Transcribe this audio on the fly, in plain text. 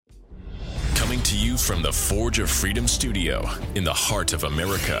Coming to you from the Forge of Freedom studio in the heart of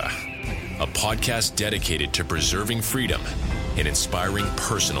America. A podcast dedicated to preserving freedom and inspiring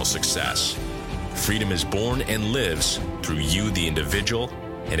personal success. Freedom is born and lives through you, the individual,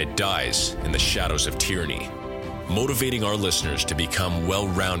 and it dies in the shadows of tyranny. Motivating our listeners to become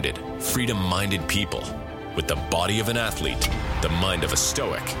well-rounded, freedom-minded people with the body of an athlete, the mind of a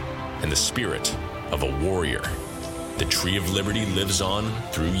stoic, and the spirit of a warrior. The tree of liberty lives on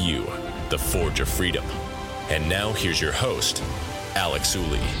through you, the Forge of Freedom. And now here's your host, Alex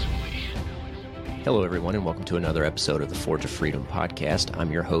Uli. Hello, everyone, and welcome to another episode of the Forge of Freedom podcast. I'm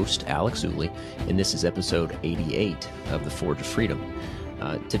your host, Alex Uli, and this is episode 88 of the Forge of Freedom.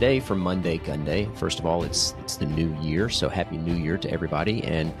 Today, for Monday Gun Day, first of all, it's the new year, so Happy New Year to everybody.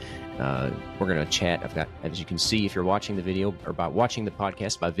 And we're going to chat. I've got, as you can see, if you're watching the video or about watching the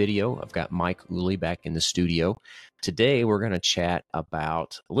podcast by video, I've got Mike Uli back in the studio. Today, we're going to chat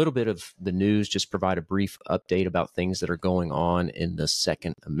about a little bit of the news, just provide a brief update about things that are going on in the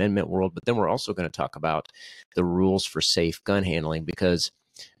Second Amendment world. But then we're also going to talk about the rules for safe gun handling, because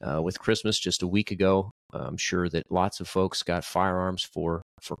with Christmas just a week ago, I'm sure that lots of folks got firearms for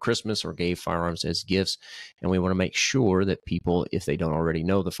Christmas or gave firearms as gifts. And we want to make sure that people, if they don't already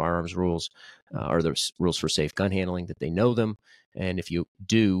know the firearms rules or the rules for safe gun handling, that they know them. And if you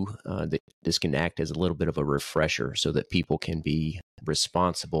do, that this can act as a little bit of a refresher so that people can be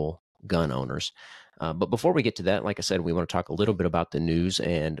responsible gun owners. But before we get to that, like I said, we want to talk a little bit about the news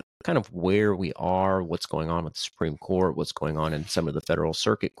and kind of where we are, what's going on with the Supreme Court, what's going on in some of the federal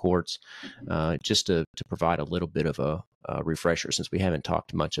circuit courts, just to provide a little bit of a refresher, since we haven't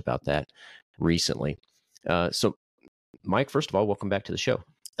talked much about that recently. So, Mike, first of all, welcome back to the show.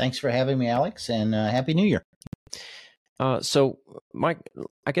 Thanks for having me, Alex, and Happy New Year. So, Mike,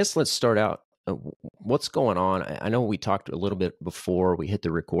 I guess let's start out. What's going on? I know we talked a little bit before we hit the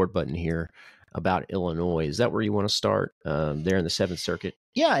record button here about Illinois. Is that where you want to start, there in the Seventh Circuit?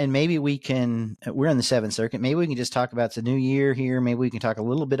 Yeah, and maybe we're in the Seventh Circuit. Maybe we can just talk about the new year here. Maybe we can talk a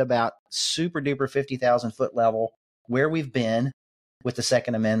little bit about super duper 50,000 foot level, where we've been with the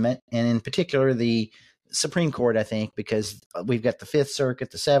Second Amendment, and in particular the Supreme Court, I think, because we've got the Fifth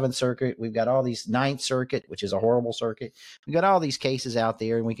Circuit, the Seventh Circuit, we've got all these Ninth Circuit, which is a horrible circuit. We've got all these cases out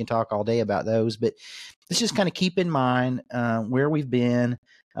there, and we can talk all day about those. But let's just kind of keep in mind where we've been.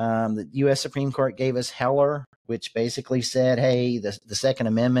 The U.S. Supreme Court gave us Heller, which basically said, hey, the Second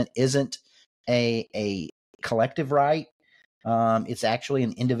Amendment isn't a collective right. It's actually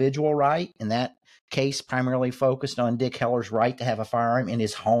an individual right. And that case primarily focused on Dick Heller's right to have a firearm in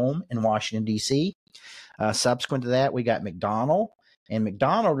his home in Washington, D.C. Subsequent to that, we got McDonald, and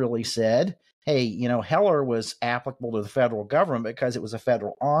McDonald really said, hey, Heller was applicable to the federal government because it was a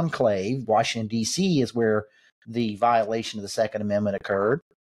federal enclave. Washington, D.C. is where the violation of the Second Amendment occurred.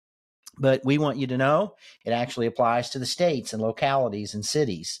 But we want you to know it actually applies to the states and localities and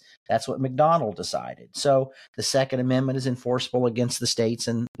cities. That's what McDonald decided. So the Second Amendment is enforceable against the states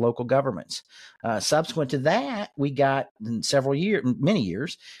and local governments. Subsequent to that, we got many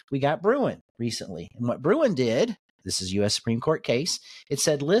years, we got Bruin recently. And what Bruin did, this is U.S. Supreme Court case, it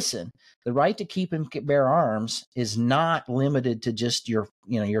said, listen, the right to keep and bear arms is not limited to just your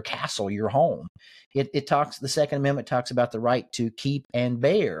castle, your home. The Second Amendment talks about the right to keep and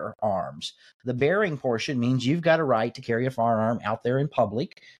bear arms. The bearing portion means you've got a right to carry a firearm out there in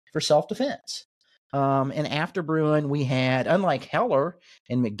public for self-defense. And after Bruin, we had, unlike Heller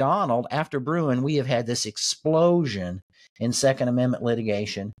and McDonald, after Bruin, we have had this explosion in Second Amendment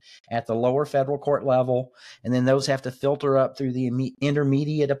litigation at the lower federal court level, and then those have to filter up through the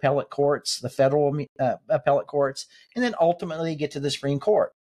intermediate appellate courts, the federal appellate courts, and then ultimately get to the Supreme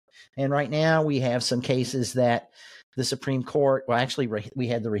Court. And right now we have some cases that the Supreme Court, well, actually we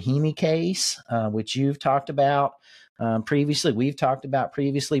had the Rahimi case, which you've talked about previously. We've talked about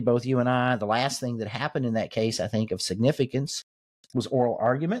previously, both you and I. The last thing that happened in that case, I think, of significance was oral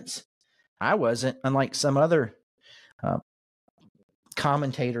arguments. I wasn't, unlike some other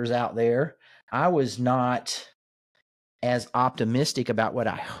commentators out there, I was not as optimistic about what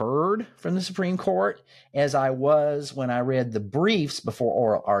I heard from the Supreme Court as I was when I read the briefs before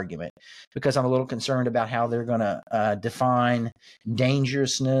oral argument, because I'm a little concerned about how they're going to define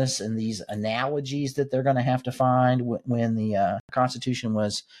dangerousness and these analogies that they're going to have to find when the Constitution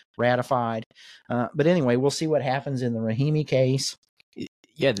was ratified. But anyway, we'll see what happens in the Rahimi case.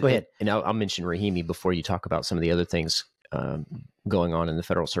 Yeah, go ahead. And I'll mention Rahimi before you talk about some of the other things going on in the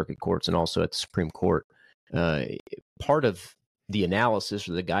federal circuit courts and also at the Supreme Court. Part of the analysis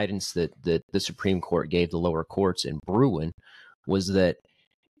or the guidance that the Supreme Court gave the lower courts in Bruin was that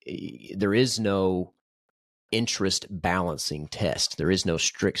there is no interest balancing test. There is no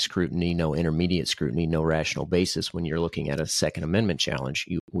strict scrutiny, no intermediate scrutiny, no rational basis when you're looking at a Second Amendment challenge.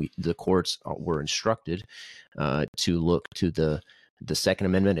 The courts were instructed to look to the Second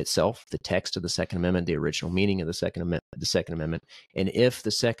Amendment itself, the text of the Second Amendment, the original meaning of the Second Amendment, and if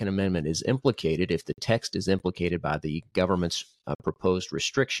the Second Amendment is implicated, if the text is implicated by the government's proposed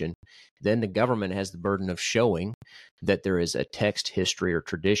restriction, then the government has the burden of showing that there is a text, history, or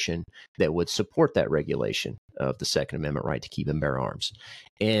tradition that would support that regulation of the Second Amendment right to keep and bear arms.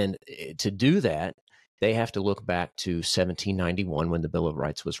 And to do that, they have to look back to 1791 when the Bill of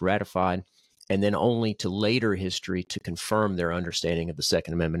Rights was ratified, and then only to later history to confirm their understanding of the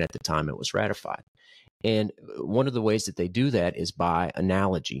Second Amendment at the time it was ratified. And one of the ways that they do that is by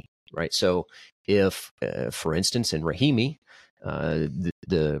analogy, right? So if, for instance, in Rahimi,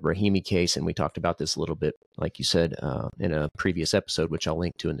 the Rahimi case, and we talked about this a little bit, like you said, in a previous episode, which I'll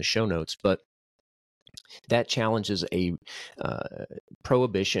link to in the show notes, but that challenges a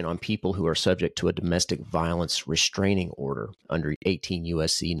prohibition on people who are subject to a domestic violence restraining order under 18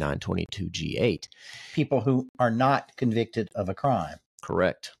 U.S.C. 922 G8. People who are not convicted of a crime.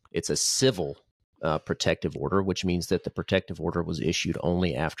 Correct. It's a civil protective order, which means that the protective order was issued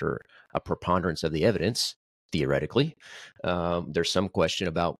only after a preponderance of the evidence, theoretically. There's some question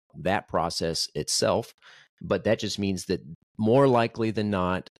about that process itself, but that just means that more likely than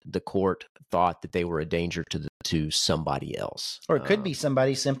not, the court thought that they were a danger to somebody else. Or it could be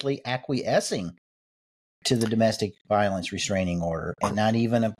somebody simply acquiescing to the domestic violence restraining order and not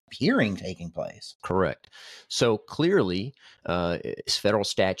even a hearing taking place. Correct. So clearly, federal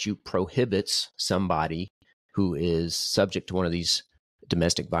statute prohibits somebody who is subject to one of these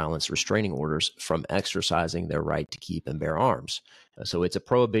domestic violence restraining orders from exercising their right to keep and bear arms. So it's a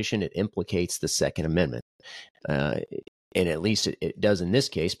prohibition. It implicates the Second Amendment. And at least it does in this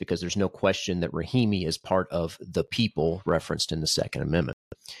case, because there's no question that Rahimi is part of the people referenced in the Second Amendment.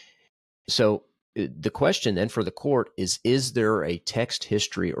 So the question then for the court is there a text,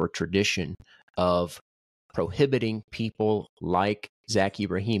 history, or tradition of prohibiting people like Zaki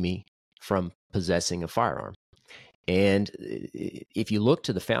Rahimi from possessing a firearm? And if you look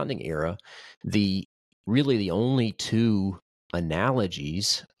to the founding era, really the only two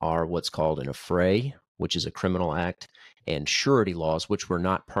analogies are what's called an affray, which is a criminal act, and surety laws, which were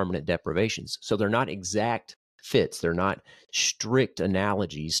not permanent deprivations. So they're not exact fits. They're not strict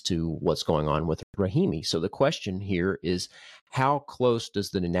analogies to what's going on with Rahimi. So the question here is, how close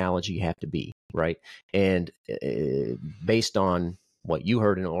does the analogy have to be, right? And based on what you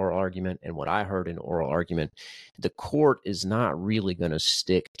heard in oral argument and what I heard in oral argument, the court is not really going to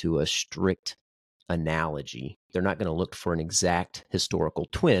stick to a strict analogy. They're not going to look for an exact historical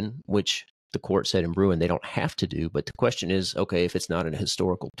twin, which the court said in Bruin they don't have to do. But the question is, okay, if it's not a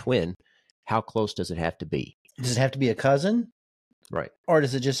historical twin, how close does it have to be? Does it have to be a cousin? Right. Or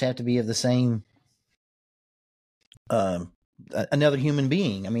does it just have to be of the same, another human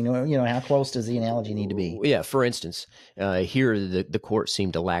being? I mean, how close does the analogy need to be? Yeah. For instance, here the court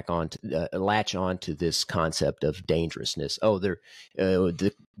seemed to latch on to this concept of dangerousness.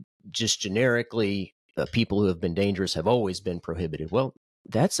 Just generically, people who have been dangerous have always been prohibited. Well,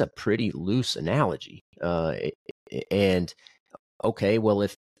 that's a pretty loose analogy. And okay, well,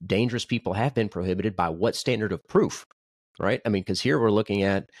 if dangerous people have been prohibited, by what standard of proof, right? I mean, because here we're looking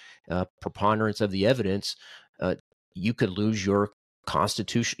at preponderance of the evidence. You could lose your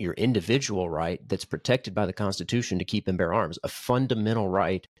constitution, your individual right that's protected by the Constitution to keep and bear arms, a fundamental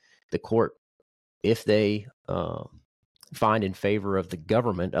right. The court, if they find in favor of the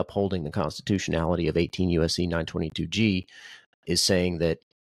government upholding the constitutionality of 18 U.S.C. 922 G, is saying that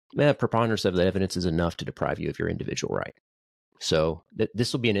preponderance of the evidence is enough to deprive you of your individual right. So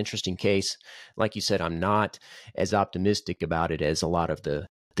this will be an interesting case. Like you said, I'm not as optimistic about it as a lot of the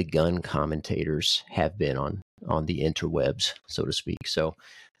gun commentators have been on the interwebs, so to speak. So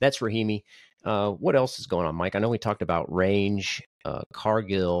that's Rahimi. What else is going on, Mike? I know we talked about range,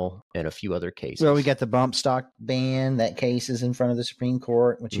 Cargill, and a few other cases. Well, we got the bump stock ban. That case is in front of the Supreme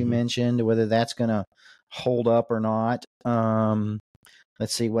Court, which you mentioned, whether that's going to hold up or not.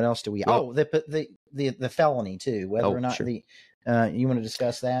 Let's see, what else do we? The felony too. Whether or not you want to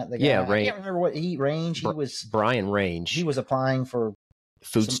discuss that? The guy, I can't remember what Range. He was Brian Range. He was applying for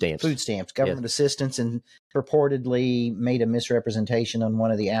food stamps, government assistance, and purportedly made a misrepresentation on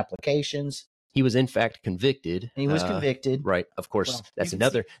one of the applications. He was in fact convicted. He was convicted, right? Of course, well, that's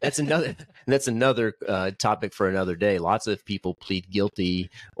another topic for another day. Lots of people plead guilty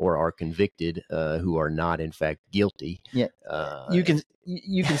or are convicted who are not in fact guilty. Yeah, you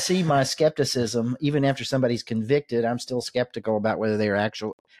can see my skepticism. Even after somebody's convicted, I'm still skeptical about whether they're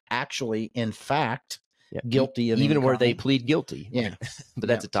actually in fact guilty of even where they crime. plead guilty. Yeah. But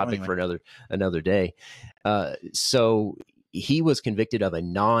that's a topic So for another day. So he was convicted of a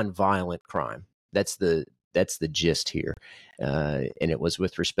non-violent crime. That's the gist here. And it was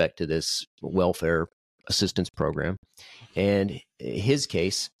with respect to this welfare assistance program. And his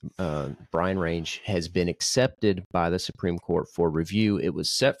case, Brian Range, has been accepted by the Supreme Court for review. It was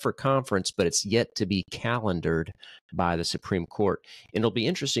set for conference, but it's yet to be calendared by the Supreme Court. And it'll be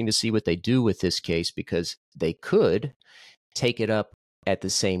interesting to see what they do with this case, because they could take it up at the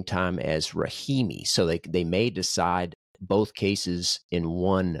same time as Rahimi. So they may decide both cases in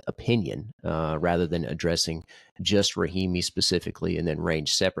one opinion, rather than addressing just Rahimi specifically and then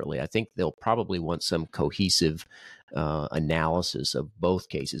Range separately. I think they'll probably want some cohesive analysis of both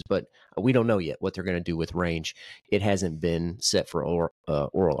cases, but we don't know yet what they're going to do with Range. It hasn't been set for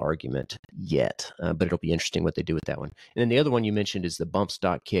oral argument yet, but it'll be interesting what they do with that one. And then the other one you mentioned is the bump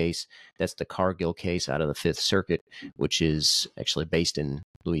stock case. That's the Cargill case out of the Fifth Circuit, which is actually based in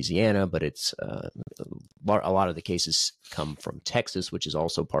Louisiana, but it's a lot of the cases come from Texas, which is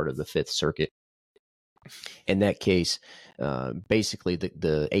also part of the Fifth Circuit. In that case, basically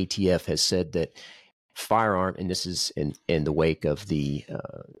the ATF has said that firearm, and this is in the wake of the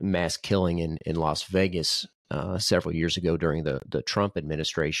mass killing in Las Vegas several years ago during the Trump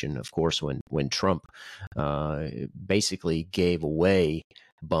administration, of course, when Trump basically gave away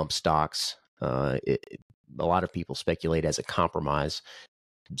bump stocks. A lot of people speculate as a compromise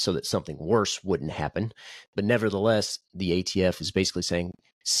so that something worse wouldn't happen. But nevertheless, the ATF is basically saying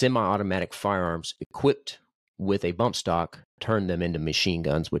semi-automatic firearms equipped with a bump stock turn them into machine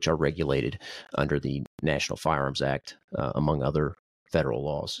guns, which are regulated under the National Firearms Act, among other federal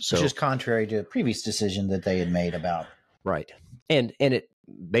laws. So, which is contrary to a previous decision that they had made about. Right. And it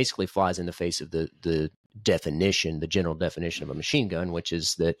basically flies in the face of the definition, the general definition of a machine gun, which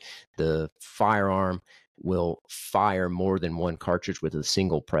is that the firearm will fire more than one cartridge with a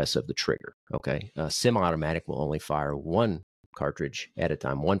single press of the trigger. Okay. Semi-automatic will only fire one cartridge at a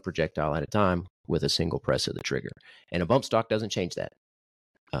time, one projectile at a time with a single press of the trigger. And a bump stock doesn't change that.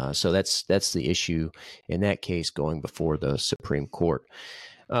 So that's the issue in that case going before the Supreme Court.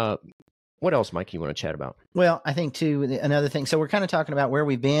 What else, Mike, you want to chat about? Well, I think, too, another thing. So we're kind of talking about where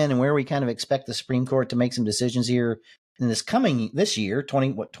we've been and where we kind of expect the Supreme Court to make some decisions here in this year,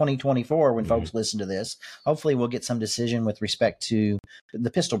 2024, when folks listen to this. Hopefully we'll get some decision with respect to the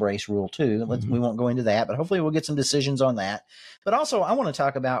pistol brace rule, too. We won't go into that, but hopefully we'll get some decisions on that. But also, I want to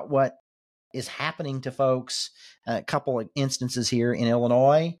talk about what is happening to folks, a couple of instances here in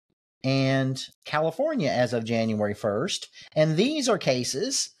Illinois and California as of January 1st. And these are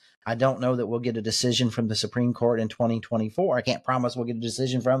cases. I don't know that we'll get a decision from the Supreme Court in 2024. I can't promise we'll get a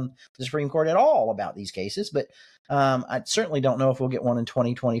decision from the Supreme Court at all about these cases, but I certainly don't know if we'll get one in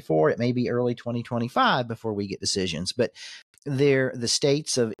 2024. It may be early 2025 before we get decisions. But the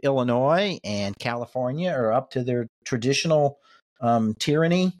states of Illinois and California are up to their traditional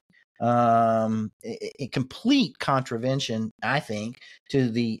tyranny. A complete contravention, I think, to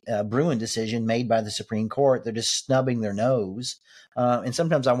the Bruin decision made by the Supreme Court. They're just snubbing their nose. And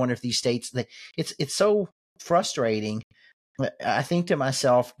sometimes I wonder if these states, it's so frustrating. I think to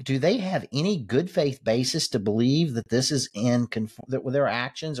myself, do they have any good faith basis to believe that this is that their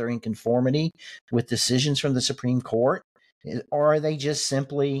actions are in conformity with decisions from the Supreme Court? Or are they just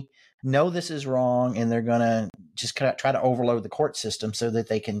simply know this is wrong and they're going to just try to overload the court system so that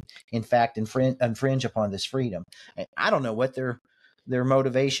they can, in fact, infringe upon this freedom? I don't know what their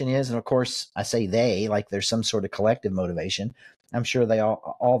motivation is. And of course, I say they, like there's some sort of collective motivation. I'm sure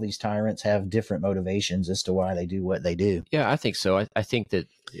all these tyrants have different motivations as to why they do what they do. Yeah, I think so. I think that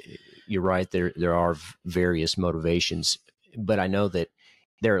you're right. There are various motivations, but I know that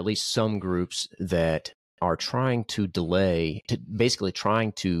there are at least some groups that are trying to basically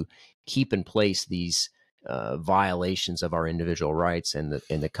trying to keep in place these violations of our individual rights and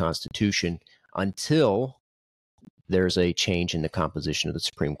the Constitution until there's a change in the composition of the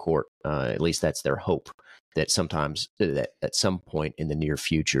Supreme Court. At least that's their hope, that at some point in the near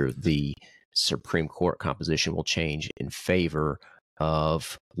future, the Supreme Court composition will change in favor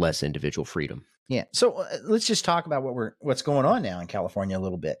of less individual freedom. Yeah. So let's just talk about what's going on now in California a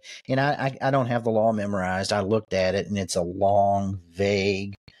little bit. And I don't have the law memorized. I looked at it and it's a long,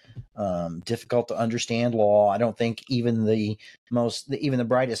 vague, difficult to understand law. I don't think even the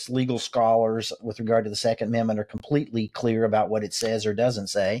brightest legal scholars with regard to the Second Amendment are completely clear about what it says or doesn't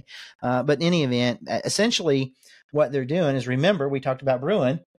say. But in any event, essentially what they're doing is, remember, we talked about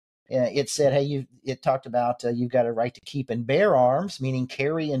Bruin. It said, hey, it talked about you've got a right to keep and bear arms, meaning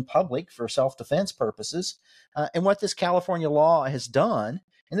carry in public for self-defense purposes. And what this California law has done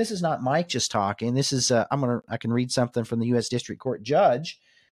and this is not Mike just talking. This is I can read something from the U.S. District Court judge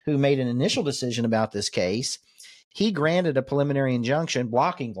who made an initial decision about this case. He granted a preliminary injunction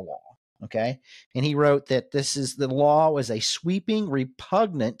blocking the law. Okay, and he wrote that the law was a sweeping and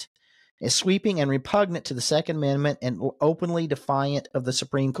repugnant to the Second Amendment and openly defiant of the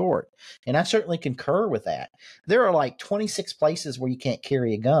Supreme Court. And I certainly concur with that. There are like 26 places where you can't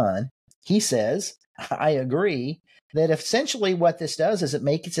carry a gun. He says, I agree, that essentially what this does is it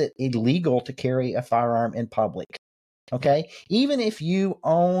makes it illegal to carry a firearm in public. Okay? Even if you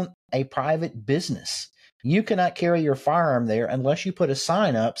own a private business, you cannot carry your firearm there unless you put a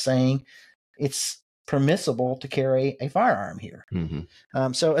sign up saying it's permissible to carry a firearm here.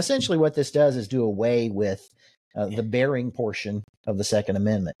 Mm-hmm. So essentially what this does is do away with the bearing portion of the Second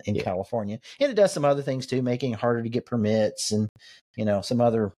Amendment in California. And it does some other things too, making it harder to get permits and, some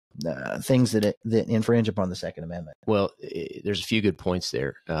other things that infringe upon the Second Amendment. Well, there's a few good points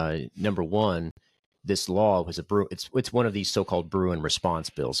there. Number one, this law was it's one of these so-called Bruin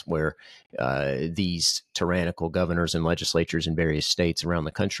response bills where these tyrannical governors and legislatures in various states around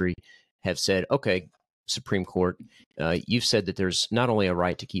the country have said, okay, Supreme Court, you've said that there's not only a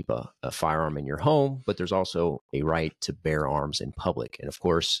right to keep a firearm in your home, but there's also a right to bear arms in public. And of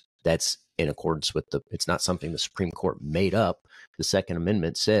course, that's in accordance with it's not something the Supreme Court made up. The Second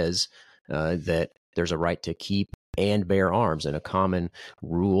Amendment says that there's a right to keep and bear arms. And a common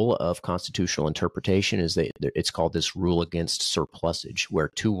rule of constitutional interpretation is that it's called this rule against surplusage, where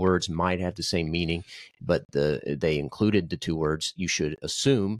two words might have the same meaning, but they included the two words. You should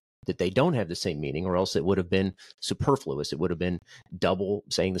assume that they don't have the same meaning, or else it would have been superfluous. It would have been double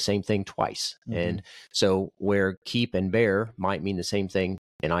saying the same thing twice. Mm-hmm. And so where keep and bear might mean the same thing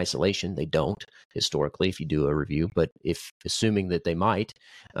in isolation, they don't historically if you do a review. But if assuming that they might,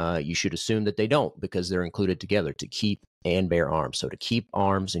 you should assume that they don't, because they're included together, to keep and bear arms. So to keep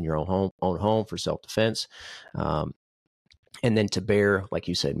arms in your own home for self-defense. And then to bear, like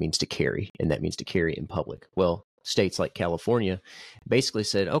you said, means to carry, and that means to carry in public. Well, states like California basically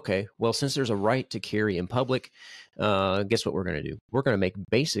said, okay, well, since there's a right to carry in public, guess what we're going to do? We're going to make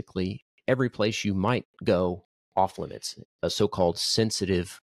basically every place you might go off limits, a so-called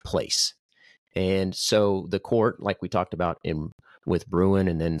sensitive place. And so the court, like we talked about with Bruin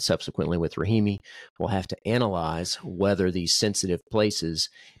and then subsequently with Rahimi, will have to analyze whether these sensitive places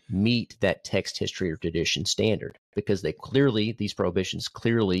meet that text, history, or tradition standard, because these prohibitions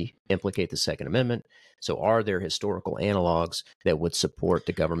clearly implicate the Second Amendment. So are there historical analogs that would support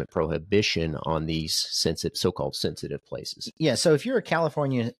the government prohibition on these so-called sensitive places? Yeah. So if you're a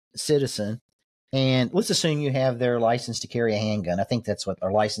California citizen, and let's assume you have their license to carry a handgun. I think that's what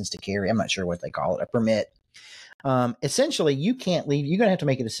their license to carry. I'm not sure what they call it, a permit. Essentially, you can't leave. You're going to have to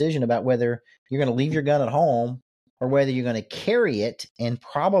make a decision about whether you're going to leave your gun at home or whether you're going to carry it and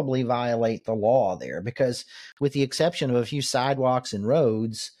probably violate the law there. Because with the exception of a few sidewalks and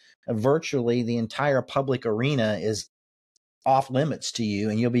roads, virtually the entire public arena is off limits to you,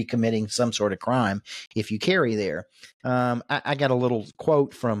 and you'll be committing some sort of crime if you carry there. I got a little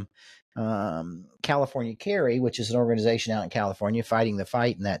quote from California Carry, which is an organization out in California fighting the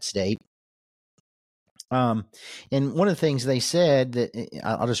fight in that state. And one of the things they said, that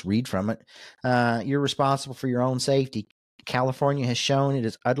I'll just read from it. You're responsible for your own safety. California has shown it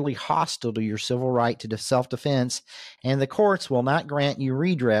is utterly hostile to your civil right to self-defense, and the courts will not grant you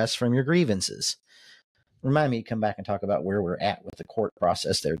redress from your grievances. Remind me to come back and talk about where we're at with the court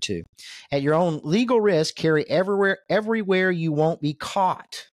process there too. At your own legal risk, carry everywhere you won't be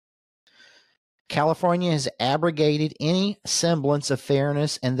caught. California has abrogated any semblance of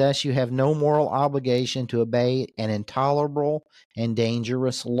fairness, and thus you have no moral obligation to obey an intolerable and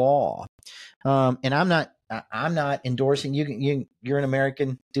dangerous law. And I'm not endorsing you're an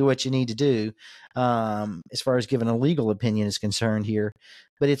American, do what you need to do, as far as giving a legal opinion is concerned here.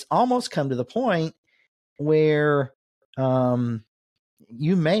 But it's almost come to the point where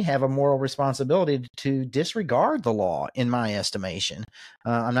you may have a moral responsibility to disregard the law, in my estimation.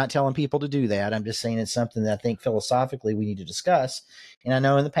 I'm not telling people to do that. I'm just saying it's something that I think philosophically we need to discuss. And I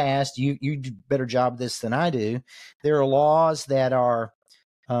know in the past, you do a better job of this than I do. There are laws that are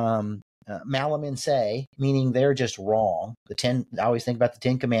malum in se, meaning they're just wrong. I always think about the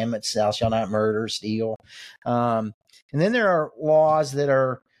 10 Commandments: thou shalt not murder, steal. And then there are laws that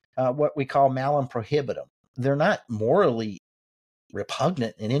are what we call malum prohibitum. They're not morally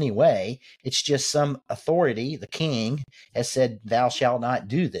repugnant in any way. It's just some authority, the king, has said, thou shalt not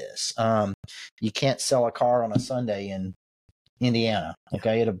do this. You can't sell a car on a Sunday in Indiana.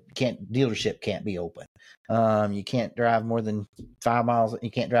 Okay. Dealership can't be open. You can't drive more than 5 miles.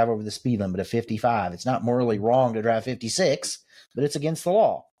 You can't drive over the speed limit of 55. It's not morally wrong to drive 56. but it's against the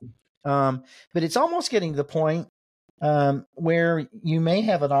law. But it's almost getting to the point where you may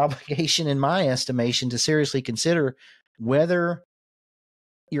have an obligation, in my estimation, to seriously consider whether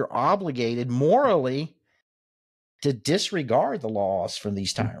you're obligated morally to disregard the laws from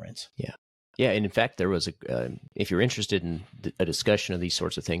these tyrants. Yeah. Yeah. And in fact, there was if you're interested in a discussion of these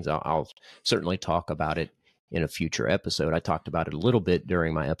sorts of things, I'll certainly talk about it in a future episode. I talked about it a little bit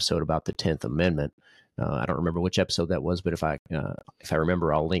during my episode about the 10th Amendment. I don't remember which episode that was, but if I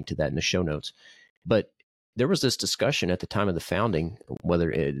remember, I'll link to that in the show notes. But there was this discussion at the time of the founding,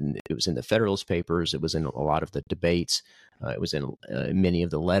 whether it was in the Federalist Papers, it was in a lot of the debates, it was in many of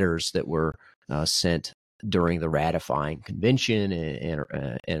the letters that were sent during the ratifying convention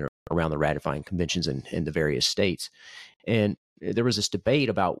and around the ratifying conventions in the various states. And there was this debate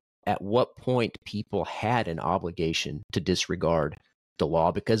about at what point people had an obligation to disregard the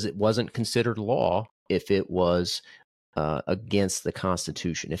law because it wasn't considered law if it was against the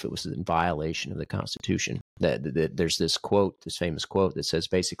Constitution, if it was in violation of the Constitution. That there's this famous quote that says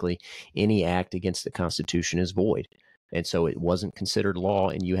basically any act against the Constitution is void. And so it wasn't considered law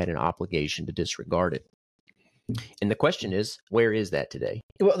and you had an obligation to disregard it. And the question is, where is that today?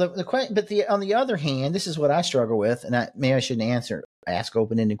 Well, on the other hand, this is what I struggle with, and maybe I shouldn't ask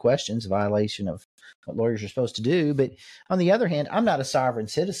open-ended questions, a violation of what lawyers are supposed to do. But on the other hand, I'm not a sovereign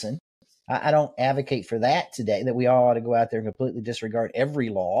citizen. I don't advocate for that today, that we all ought to go out there and completely disregard every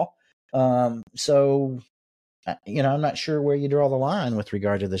law. So, I'm not sure where you draw the line with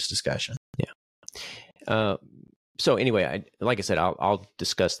regard to this discussion. Yeah. So anyway, like I said, I'll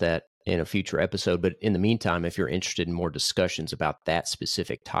discuss that in a future episode. But in the meantime, if you're interested in more discussions about that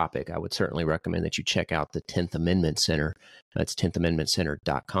specific topic, I would certainly recommend that you check out the 10th Amendment Center. That's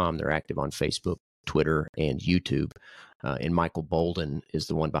 10thamendmentcenter.com. They're active on Facebook, Twitter, and YouTube. And Michael Bolden is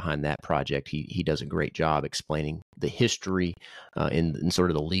the one behind that project. He does a great job explaining the history and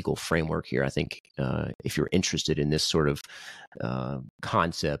sort of the legal framework here. I think if you're interested in this sort of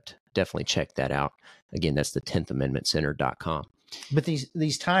concept, definitely check that out. Again, that's the 10thamendmentcenter.com. But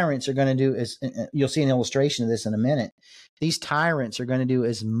these tyrants are going to do, as you'll see an illustration of this in a minute, these tyrants are going to do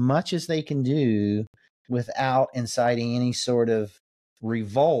as much as they can do without inciting any sort of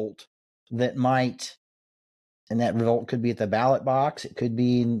revolt that might, and that revolt could be at the ballot box, it could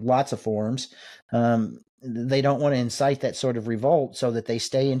be in lots of forms. They don't want to incite that sort of revolt so that they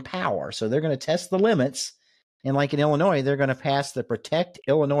stay in power. So they're going to test the limits. And like in Illinois, they're going to pass the Protect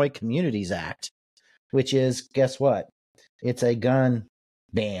Illinois Communities Act, which is, guess what? It's a gun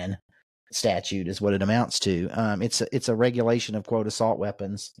ban statute is what it amounts to. It's a regulation of, quote, assault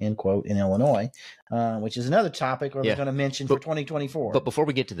weapons, end quote, in Illinois, which is another topic we're going to mention for 2024. But before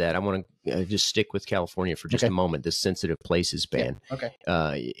we get to that, I want to just stick with California for just a moment, this sensitive places ban. Yeah.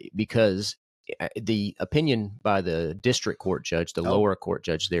 Okay. Because the opinion by the district court judge, the lower court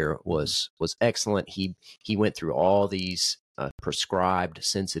judge there was excellent. He went through all these prescribed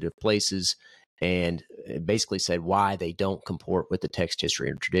sensitive places and basically said why they don't comport with the text,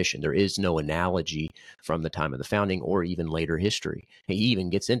 history, and tradition. There is no analogy from the time of the founding or even later history. He even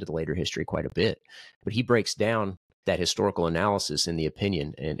gets into the later history quite a bit, but he breaks down that historical analysis in the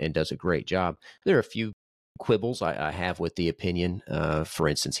opinion and does a great job. There are a few quibbles I have with the opinion. For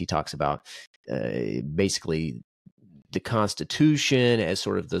instance, he talks about basically the Constitution as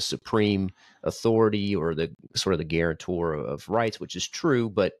sort of the supreme authority or the sort of the guarantor of rights, which is true,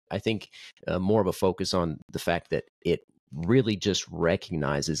 but I think more of a focus on the fact that it really just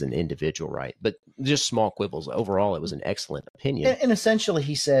recognizes an individual right, but just small quibbles. Overall, it was an excellent opinion. And essentially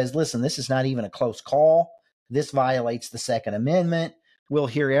he says, listen, this is not even a close call. This violates the Second Amendment. We'll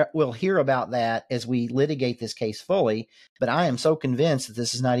hear about that as we litigate this case fully, but I am so convinced that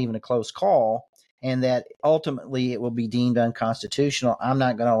this is not even a close call and that ultimately it will be deemed unconstitutional. I'm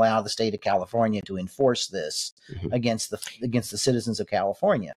not going to allow the state of California to enforce this against the citizens of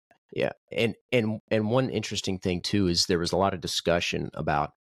California. Yeah. And one interesting thing too is there was a lot of discussion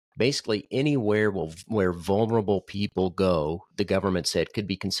about basically anywhere where vulnerable people go, the government said could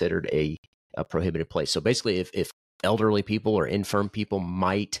be considered a prohibited place. So basically if elderly people or infirm people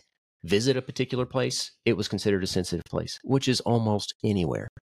might visit a particular place, it was considered a sensitive place, which is almost anywhere.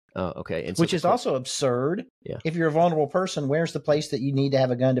 Okay. And so which is also absurd. Yeah. If you're a vulnerable person, where's the place that you need to have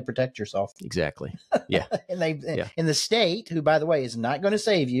a gun to protect yourself? Exactly. Yeah. And the state, who, by the way, is not going to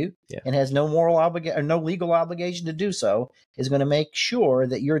save you and has no moral obligation or no legal obligation to do so, is going to make sure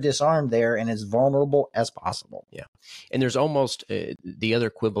that you're disarmed there and as vulnerable as possible. Yeah. And there's almost the other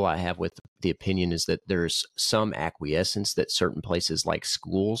quibble I have with the opinion is that there's some acquiescence that certain places like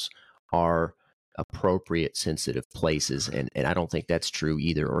schools are appropriate sensitive places. And I don't think that's true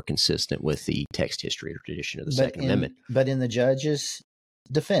either or consistent with the text, history, or tradition of the Second Amendment. But in the judge's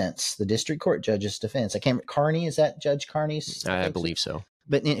defense, the district court judge's defense, I can't, Carney, is that Judge Carney's? I believe so.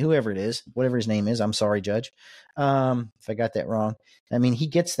 But whoever it is, whatever his name is, I'm sorry, Judge, if I got that wrong. I mean, he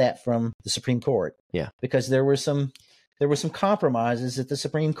gets that from the Supreme Court. Yeah. Because there were some compromises at the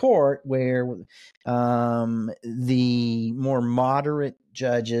Supreme Court where the more moderate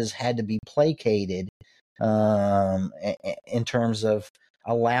judges had to be placated in terms of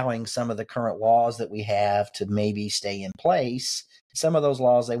allowing some of the current laws that we have to maybe stay in place. Some of those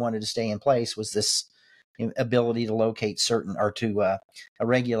laws they wanted to stay in place was this ability to locate certain or to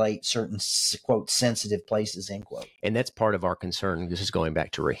regulate certain, quote, sensitive places, end quote. And that's part of our concern. This is going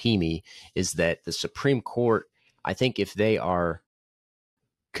back to Rahimi, is that the Supreme Court, I think if they are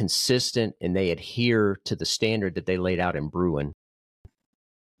consistent and they adhere to the standard that they laid out in Bruin,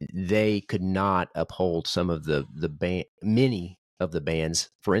 they could not uphold some of many of the bans.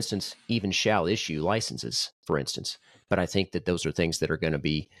 For instance, even shall issue licenses, for instance. But I think that those are things that are going to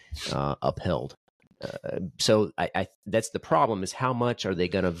be upheld. So I that's the problem, is how much are they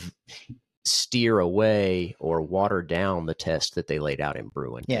going to steer away or water down the test that they laid out in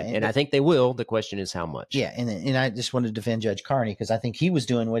Bruin? Yeah, and I think they will. The question is how much. Yeah, and I just wanted to defend Judge Carney because I think he was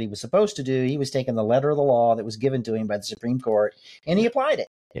doing what he was supposed to do. He was taking the letter of the law that was given to him by the Supreme Court, and he applied it.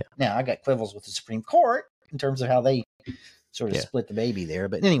 Yeah. Now, I got quibbles with the Supreme Court in terms of how they sort of split the baby there.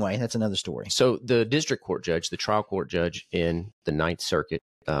 But anyway, that's another story. So the district court judge, the trial court judge in the Ninth Circuit,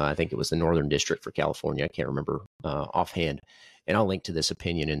 I think it was the Northern District for California. I can't remember offhand. And I'll link to this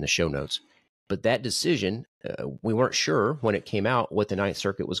opinion in the show notes. But that decision, we weren't sure when it came out what the Ninth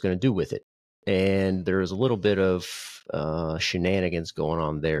Circuit was going to do with it. And there was a little bit of shenanigans going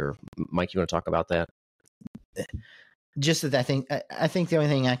on there. Mike, you want to talk about that? Just that I think the only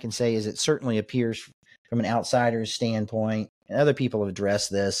thing I can say is it certainly appears from an outsider's standpoint, and other people have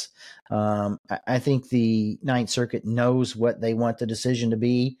addressed this. I think the Ninth Circuit knows what they want the decision to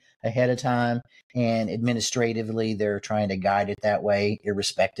be ahead of time, and administratively they're trying to guide it that way,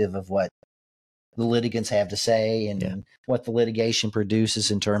 irrespective of what the litigants have to say and what the litigation produces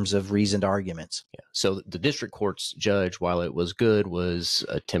in terms of reasoned arguments. Yeah. So the district court's judge, while it was good, was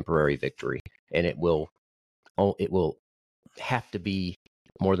a temporary victory, and it will have to be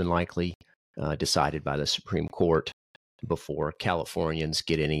more than likely decided by the Supreme Court before Californians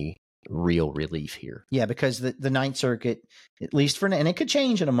get any real relief here. Yeah, because the Ninth Circuit, at least for now, and it could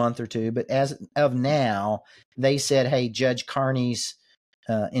change in a month or two, but as of now, they said, hey, Judge Carney's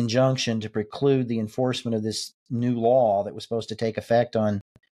injunction to preclude the enforcement of this new law that was supposed to take effect on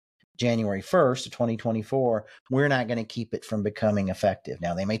January 1st of 2024, we're not going to keep it from becoming effective.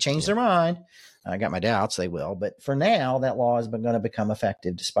 Now, they may change their mind. I got my doubts they will. But for now, that law is going to become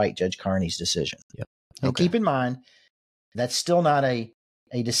effective despite Judge Carney's decision. Yep. And keep in mind, that's still not a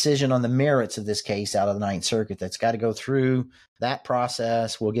decision on the merits of this case out of the Ninth Circuit. That's got to go through that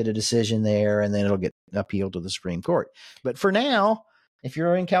process. We'll get a decision there, and then it'll get appealed to the Supreme Court. But for now, if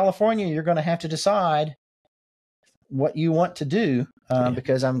you're in California, you're going to have to decide what you want to do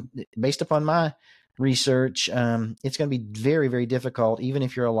because based upon my research, it's going to be very, very difficult, even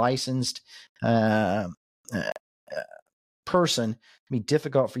if you're a licensed person. It'll be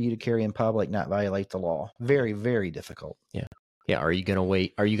difficult for you to carry in public, not violate the law. Very, very difficult. Yeah. Yeah. Are you going to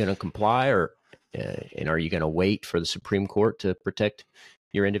wait? Are you going to comply and are you going to wait for the Supreme Court to protect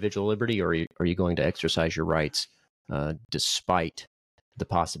your individual liberty, or are you going to exercise your rights despite the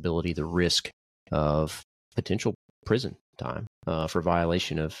possibility, the risk of potential prison time for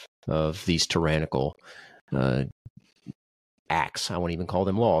violation of these tyrannical acts? I won't even call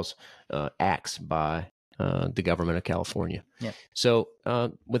them laws, acts by the government of California. Yeah. So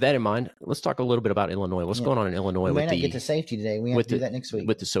with that in mind, let's talk a little bit about Illinois. What's going on in Illinois? We may not get to safety today. We have to do that next week.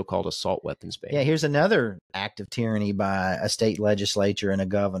 With the so-called assault weapons ban. Yeah, here's another act of tyranny by a state legislature and a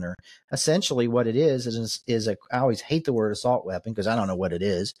governor. Essentially what it is I always hate the word assault weapon because I don't know what it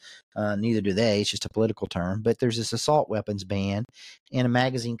is. Neither do they. It's just a political term. But there's this assault weapons ban and a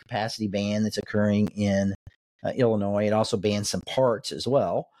magazine capacity ban that's occurring in Illinois. It also bans some parts as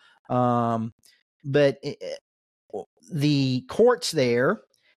well. But the courts there,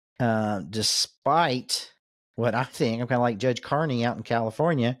 despite what I think, I'm kind of like Judge Carney out in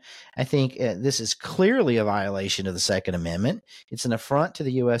California, I think this is clearly a violation of the Second Amendment. It's an affront to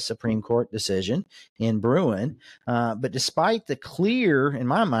the U.S. Supreme Court decision in Bruin. But despite the clear, in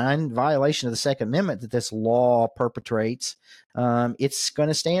my mind, violation of the Second Amendment that this law perpetrates, it's going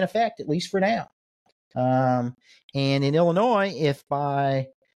to stay in effect, at least for now. And in Illinois, if by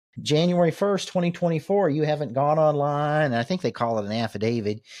January 1st, 2024, you haven't gone online, and I think they call it an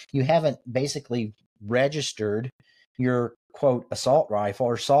affidavit. You haven't basically registered your, quote, assault rifle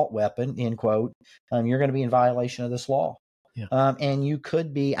or assault weapon, end quote, you're going to be in violation of this law. Yeah. And you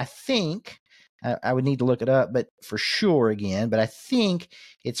could be, I think, I would need to look it up, but for sure again, but I think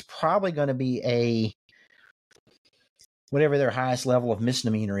it's probably going to be whatever their highest level of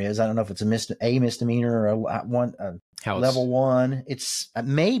misdemeanor is. I don't know if it's a misdemeanor or level 1. It's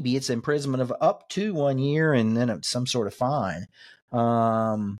maybe it's imprisonment of up to 1 year and then some sort of fine.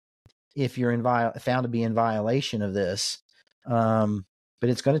 If you're found to be in violation of this, but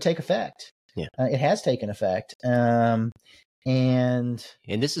it's going to take effect. Yeah, it has taken effect. And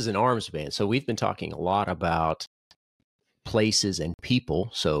this is an arms ban. So we've been talking a lot about places and people.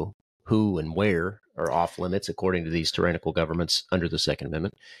 So who and where are off limits according to these tyrannical governments under the Second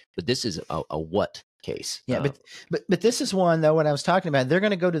Amendment. But this is a what case. Yeah, but this is one, though, what I was talking about. They're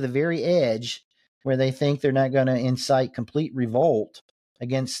going to go to the very edge where they think they're not going to incite complete revolt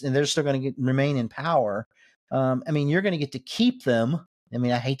against, and they're still going to remain in power. I mean, you're going to get to keep them. I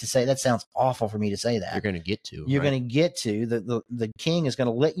mean, I hate to say that sounds awful for me to say that. You're going to get to. You're right? going to get to. The king is going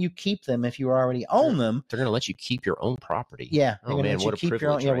to let you keep them if you already own them. They're going to let you keep your own property. Yeah. Oh, man, what a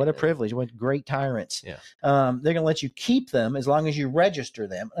privilege. What a privilege. What great tyrants. Yeah. They're going to let you keep them as long as you register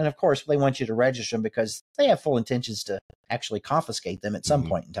them. And, of course, they want you to register them because they have full intentions to actually confiscate them at some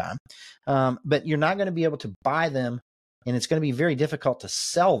point in time. But you're not going to be able to buy them. And it's going to be very difficult to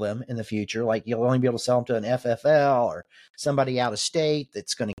sell them in the future. Like you'll only be able to sell them to an FFL or somebody out of state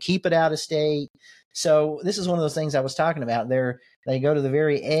that's going to keep it out of state. So this is one of those things I was talking about. They go to the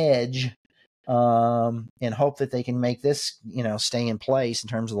very edge and hope that they can make this, stay in place in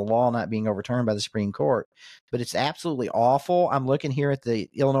terms of the law not being overturned by the Supreme Court. But it's absolutely awful. I'm looking here at the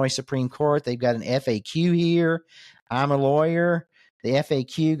Illinois Supreme Court. They've got an FAQ here. I'm a lawyer. The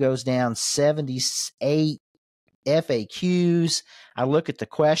FAQ goes down 78 FAQs. I look at the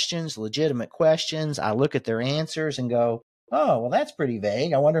questions, legitimate questions. I look at their answers and go, oh, well, that's pretty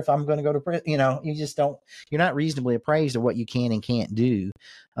vague. I wonder if I'm going to go to prison. You're not reasonably appraised of what you can and can't do.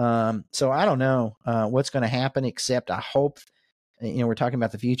 So I don't know what's going to happen, except I hope, we're talking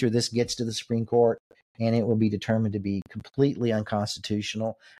about the future. This gets to the Supreme Court and it will be determined to be completely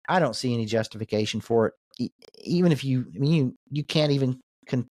unconstitutional. I don't see any justification for it. Even if you can't even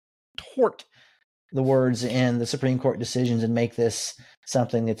contort the words in the Supreme Court decisions and make this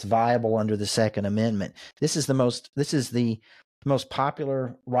something that's viable under the Second Amendment. This is the most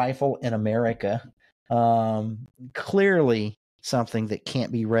popular rifle in America. Clearly something that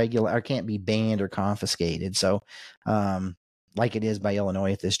can't be can't be banned or confiscated. So, like it is by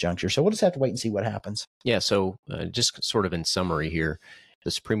Illinois at this juncture. So we'll just have to wait and see what happens. Yeah. So just sort of in summary here,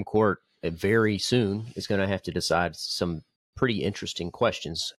 the Supreme Court very soon is going to have to decide some pretty interesting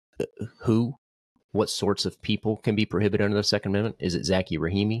questions. Who? What sorts of people can be prohibited under the Second Amendment? Is it Zaki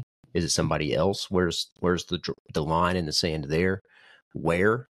Rahimi? Is it somebody else? Where's the line in the sand there?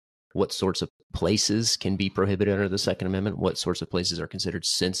 Where? What sorts of places can be prohibited under the Second Amendment? What sorts of places are considered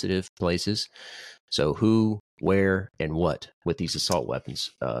sensitive places? So who, where, and what with these assault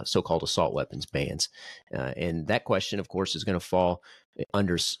weapons, so-called assault weapons bans? And that question, of course, is going to fall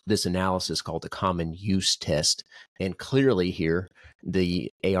under this analysis called the common use test. And clearly here,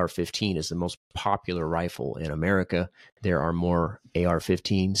 the AR-15 is the most popular rifle in America. There are more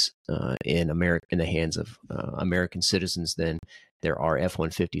AR-15s in the hands of American citizens than there are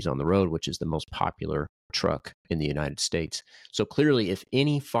F-150s on the road, which is the most popular truck in the United States. So clearly, if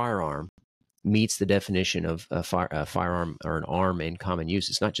any firearm meets the definition of a firearm or an arm in common use,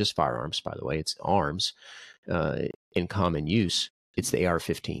 it's not just firearms, by the way, it's arms in common use, it's the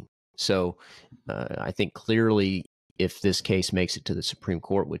AR-15. So I think clearly if this case makes it to the Supreme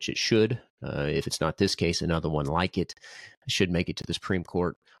Court, which it should, if it's not this case, another one like it should make it to the Supreme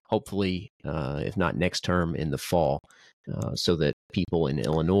Court, hopefully, if not next term, in the fall, so that people in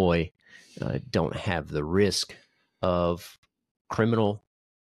Illinois don't have the risk of criminal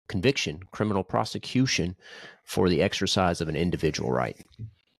conviction, criminal prosecution for the exercise of an individual right.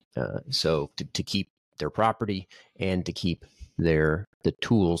 So to keep their property and to keep the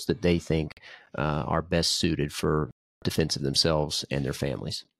tools that they think are best suited for defense of themselves and their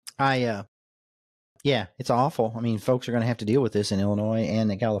families. Yeah, it's awful. I mean, folks are going to have to deal with this in Illinois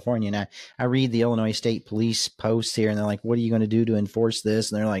and in California. And I read the Illinois State Police posts here, and they're like, what are you going to do to enforce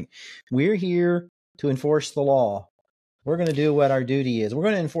this? And they're like, we're here to enforce the law. We're going to do what our duty is. We're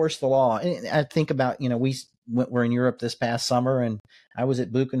going to enforce the law. And I think about, we're in Europe this past summer, and I was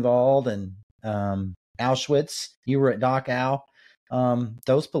at Buchenwald and Auschwitz. You were at Dachau.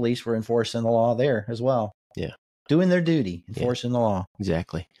 Those police were enforcing the law there as well. Yeah. doing their duty, enforcing the law.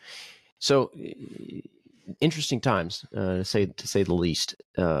 Exactly. So interesting times, to say the least.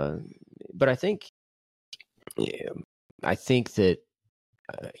 But I think that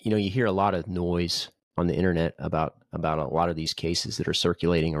you hear a lot of noise on the internet about a lot of these cases that are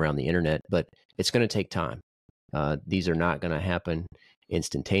circulating around the internet, but it's going to take time. These are not going to happen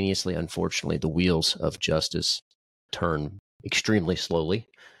instantaneously. Unfortunately, the wheels of justice turn extremely slowly.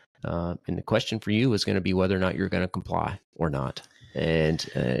 And the question for you is going to be whether or not you're going to comply or not. And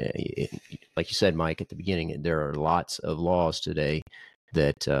like you said, Mike, at the beginning, there are lots of laws today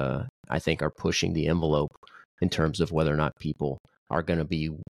that I think are pushing the envelope in terms of whether or not people are going to be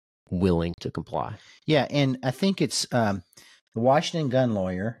willing to comply. Yeah, and I think it's the Washington gun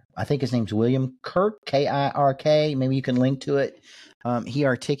lawyer. I think his name's William Kirk, Kirk. Maybe you can link to it. He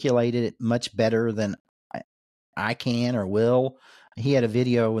articulated it much better than I can or will. He had a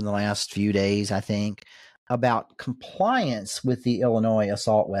video in the last few days, I think, about compliance with the Illinois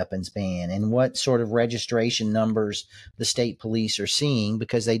assault weapons ban and what sort of registration numbers the state police are seeing,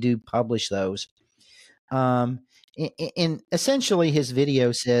 because they do publish those. And essentially, his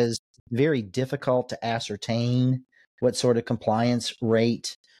video says very difficult to ascertain what sort of compliance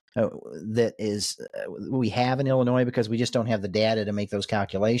rate that is we have in Illinois, because we just don't have the data to make those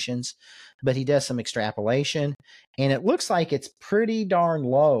calculations. But he does some extrapolation, and it looks like it's pretty darn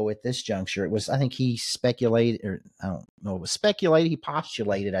low at this juncture. It was, I think he speculated, or I don't know, it was speculated, he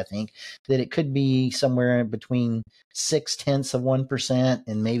postulated, I think, that it could be somewhere between 0.6%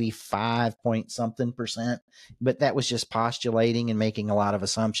 and maybe 5-point-something%. But that was just postulating and making a lot of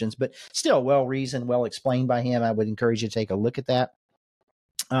assumptions, but still well reasoned, well explained by him. I would encourage you to take a look at that.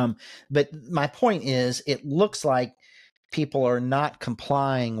 But my point is, it looks like people are not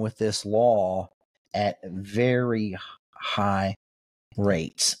complying with this law at very high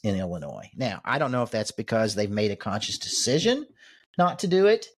rates in Illinois. Now, I don't know if that's because they've made a conscious decision not to do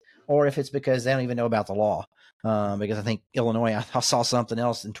it, or if it's because they don't even know about the law. Because I think Illinois, I saw something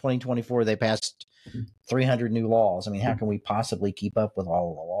else in 2024, they passed 300 new laws. I mean, how can we possibly keep up with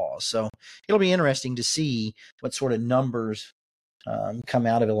all of the laws? So it'll be interesting to see what sort of numbers come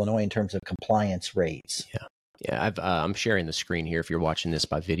out of Illinois in terms of compliance rates. Yeah, I'm sharing the screen here. If you're watching this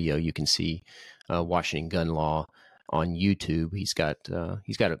by video, you can see Washington Gun Law on YouTube. He's got a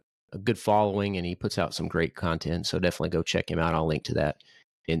good following, and he puts out some great content. So definitely go check him out. I'll link to that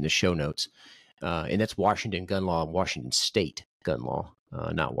in the show notes. And that's Washington Gun Law, Washington State Gun Law,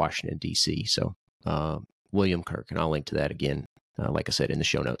 not Washington, D.C. So William Kirk, and I'll link to that again, like I said, in the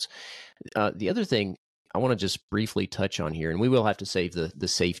show notes. The other thing I want to just briefly touch on here, and we will have to save the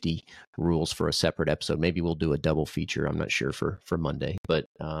safety rules for a separate episode. Maybe we'll do a double feature. I'm not sure for Monday, but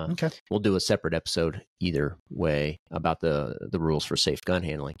Okay. We'll do a separate episode either way about the rules for safe gun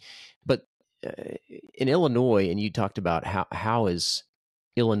handling. But in Illinois, and you talked about how is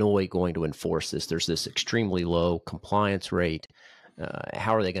Illinois going to enforce this? There's this extremely low compliance rate.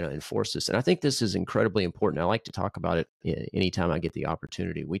 How are they going to enforce this? And I think this is incredibly important. I like to talk about it anytime I get the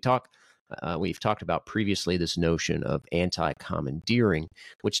opportunity. We've talked about previously this notion of anti-commandeering,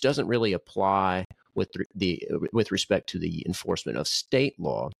 which doesn't really apply with respect to the enforcement of state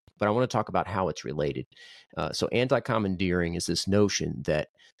law, but I want to talk about how it's related. So anti-commandeering is this notion that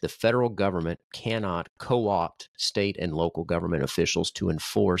the federal government cannot co-opt state and local government officials to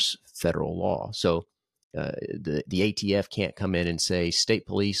enforce federal law. So the ATF can't come in and say, state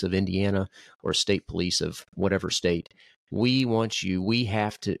police of Indiana or state police of whatever state, we want you, we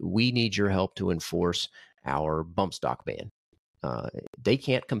need your help to enforce our bump stock ban. They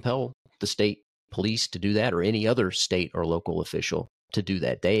can't compel the state police to do that, or any other state or local official to do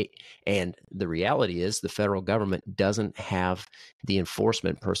that. And the reality is the federal government doesn't have the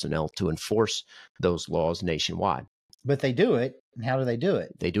enforcement personnel to enforce those laws nationwide. But they do it. And how do they do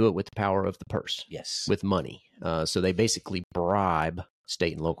it? They do it with the power of the purse. Yes. With money. So they basically bribe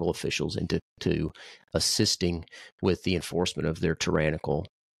state and local officials into assisting with the enforcement of their tyrannical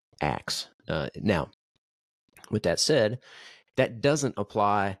acts. Now, with that said, that doesn't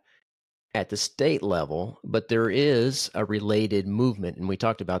apply at the state level, but there is a related movement, and we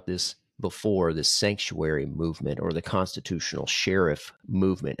talked about this before, the sanctuary movement or the constitutional sheriff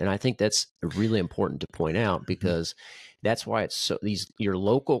movement. And I think that's really important to point out, because that's why it's so, your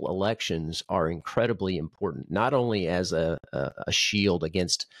local elections are incredibly important, not only as a shield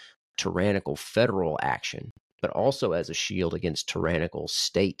against tyrannical federal action, but also as a shield against tyrannical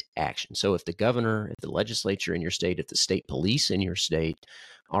state action. So if the governor, if the legislature in your state, if the state police in your state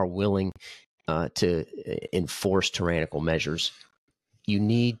are willing to enforce tyrannical measures, you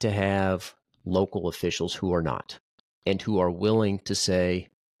need to have local officials who are not, and who are willing to say,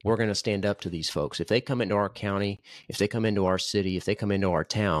 we're going to stand up to these folks. If they come into our county, if they come into our city, if they come into our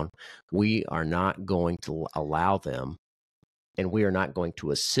town, we are not going to allow them, and we are not going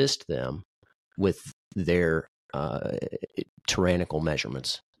to assist them with their tyrannical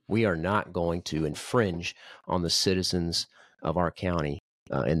measurements. We are not going to infringe on the citizens of our county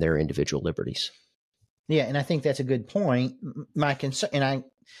and their individual liberties. Yeah, and I think that's a good point. My concern, and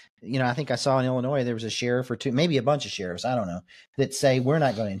I think I saw in Illinois there was a sheriff or two, maybe a bunch of sheriffs, I don't know, that say we're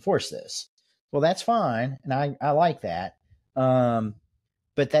not going to enforce this. Well, that's fine, and I like that.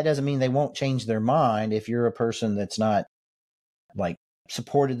 But that doesn't mean they won't change their mind if you're a person that's not like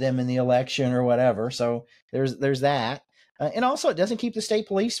supported them in the election or whatever. So there's that. And also, it doesn't keep the state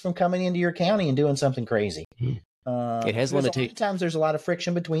police from coming into your county and doing something crazy. It has limitations. Sometimes there's a lot of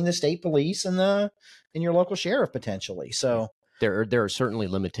friction between the state police and your local sheriff potentially. So there are certainly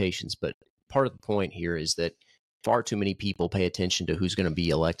limitations, but part of the point here is that far too many people pay attention to who's going to be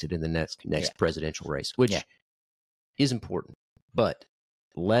elected in the next presidential race, which is important, but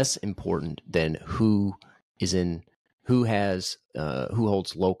less important than who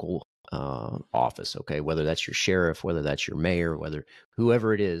holds local office. Okay, whether that's your sheriff, whether that's your mayor,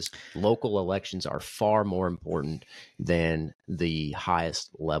 whoever it is, local elections are far more important than the highest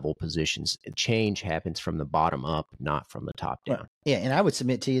level positions. Change happens from the bottom up, not from the top down. Yeah, and I would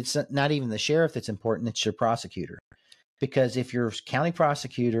submit to you, it's not even the sheriff that's important; it's your prosecutor. Because if your county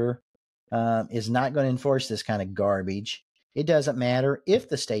prosecutor is not going to enforce this kind of garbage, it doesn't matter if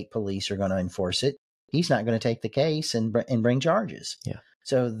the state police are going to enforce it. He's not going to take the case and bring charges. Yeah.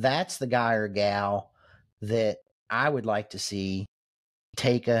 So that's the guy or gal that I would like to see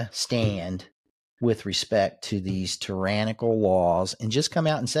take a stand with respect to these tyrannical laws and just come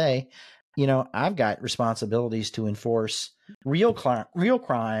out and say, I've got responsibilities to enforce real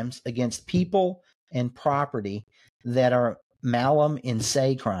crimes against people and property that are malum in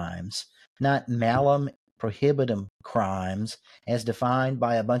se crimes, not malum prohibitum crimes as defined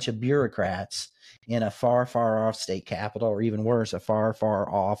by a bunch of bureaucrats in a far, far off state capital, or even worse, a far, far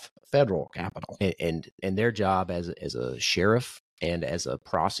off federal capital. And their job as a sheriff and as a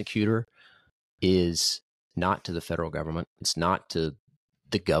prosecutor is not to the federal government. It's not to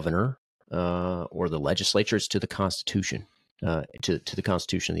the governor or the legislature. It's to the Constitution, to the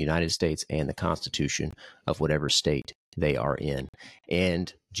Constitution of the United States and the Constitution of whatever state they are in.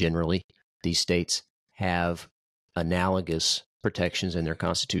 And generally, these states have analogous protections in their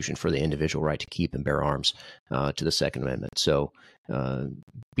Constitution for the individual right to keep and bear arms to the Second Amendment. So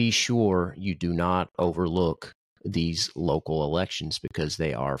be sure you do not overlook these local elections, because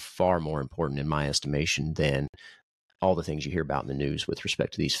they are far more important, in my estimation, than all the things you hear about in the news with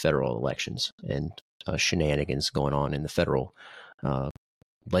respect to these federal elections and shenanigans going on in the federal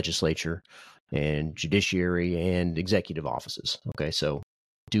legislature and judiciary and executive offices. Okay, so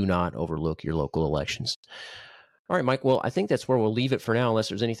do not overlook your local elections. All right, Mike. Well, I think that's where we'll leave it for now, unless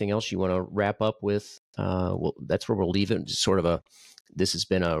there's anything else you want to wrap up with. That's where we'll leave it. This has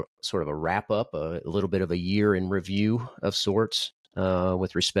been a sort of a wrap up, a little bit of a year in review of sorts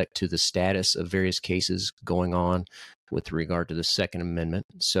with respect to the status of various cases going on with regard to the Second Amendment.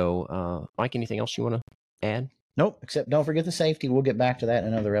 So, Mike, anything else you want to add? Nope, except don't forget the safety. We'll get back to that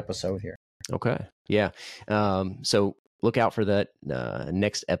in another episode here. Okay. Yeah. So look out for that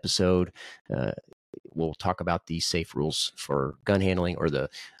next episode. We'll talk about the safe rules for gun handling, or the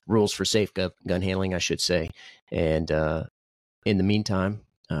rules for safe gun handling, I should say. And in the meantime,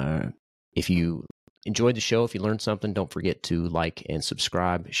 if you enjoyed the show, if you learned something, don't forget to like and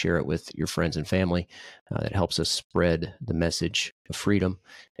subscribe, share it with your friends and family. That helps us spread the message of freedom.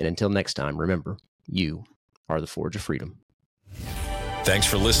 And until next time, remember, you are the Forge of Freedom. Thanks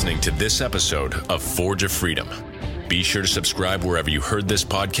for listening to this episode of Forge of Freedom. Be sure to subscribe wherever you heard this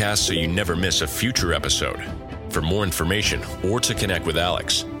podcast so you never miss a future episode. For more information or to connect with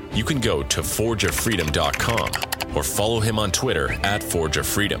Alex, you can go to forgeoffreedom.com or follow him on Twitter at Forge of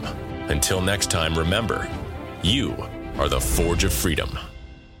Freedom. Until next time, remember, you are the Forge of Freedom.